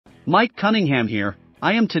Mike Cunningham here.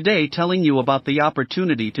 I am today telling you about the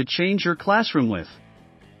opportunity to change your classroom with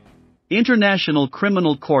International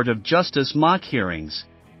Criminal Court of Justice mock hearings.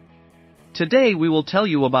 Today we will tell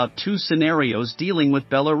you about two scenarios dealing with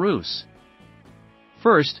Belarus.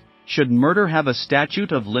 First, should murder have a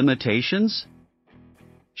statute of limitations?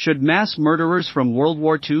 Should mass murderers from World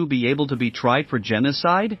War II be able to be tried for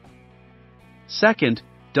genocide? Second,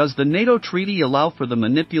 does the NATO treaty allow for the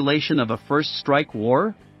manipulation of a first strike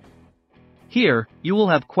war? Here, you will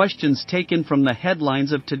have questions taken from the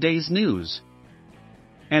headlines of today's news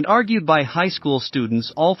and argued by high school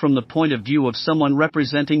students, all from the point of view of someone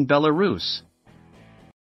representing Belarus.